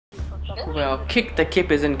Well, kick the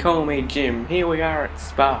kippers and call me Jim. Here we are at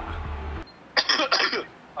Spa.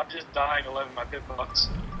 I'm just dying all over my pit box.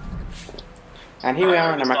 And here we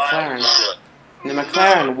are in a McLaren. The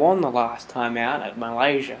McLaren won the last time out at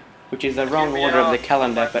Malaysia, which is the wrong order of the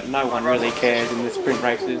calendar, but no one really cares in the sprint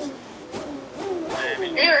races.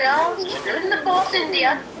 Here we are, in the Force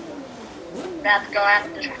India. About to go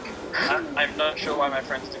out the track. I'm not sure why my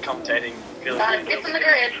friends are commentating. Get from the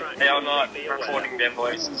grid. They are not recording their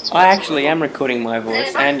voices. I actually am recording my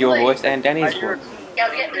voice, and your voice, and Danny's voice. Yeah,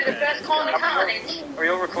 we get through the first corner carnage. Are we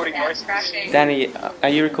all recording voices? Danny, are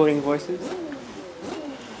you recording voices?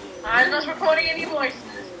 I'm not recording any voices.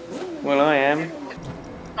 Well, I am.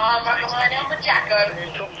 I'm right behind Elmer Jacko.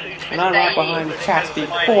 And I'm right behind Chasty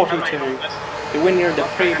 42. The winner of the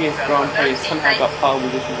previous Grand Prix somehow got pole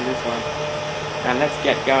position for this one. And let's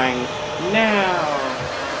get going now.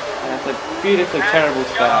 And that's a beautifully terrible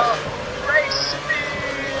start.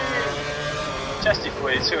 Chasty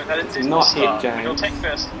 42, and that is It's not hit, James. We'll take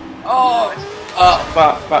first.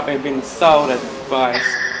 But we've been sold by,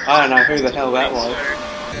 I don't know who the hell that was.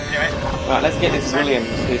 Right, let's get this Williams,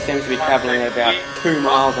 who seems to be travelling at about 2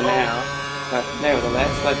 miles an hour. But nevertheless,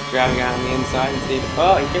 let's drive around the inside and see if...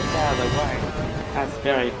 Oh, he gets out of the way. That's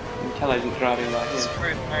very intelligent driving right here.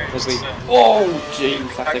 Oh, jeez,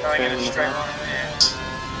 that's a turn and a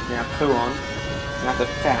half. Now, poo on. That's a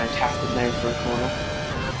fantastic name for a corner.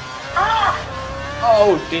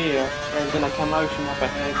 Oh dear, there's been a commotion up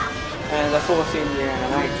ahead. And the Force India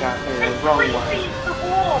and an HRT the wrong way.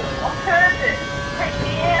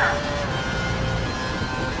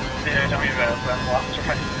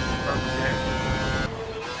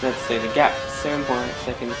 Let's see, the gap 7.8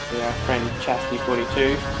 seconds to our friend Chasty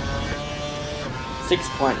 42.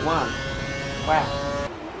 6.1. Wow.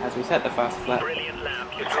 As we set the fastest lap.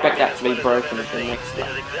 Expect that to be broken at the next lap.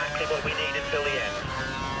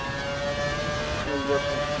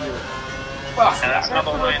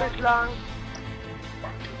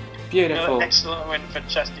 Beautiful. Another excellent win for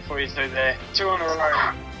Chasty 42 there. 2 in a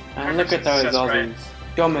row. And look at those Aussies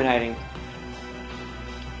dominating.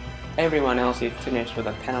 Everyone else is finished with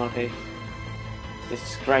a penalty.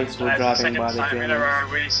 Disgraceful driving by the Germans. In a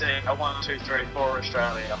Germans. row we see a 1, 2, 3, 4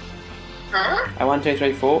 Australia. A 1, 2,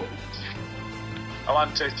 3, 4. A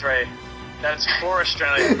 1, 2, 3. That's 4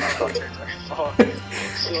 Australia. 1, 2, 3, 4.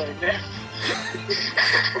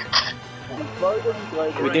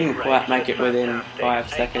 We didn't quite make it within 5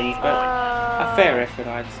 seconds, but a fair effort,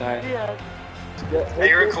 I'd say. Are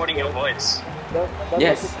you recording your voice?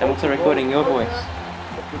 Yes, I'm also recording your voice.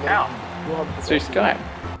 How? Through Skype.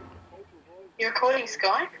 You're recording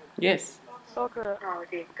Skype? Yes. Oh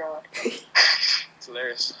dear God. It's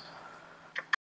hilarious.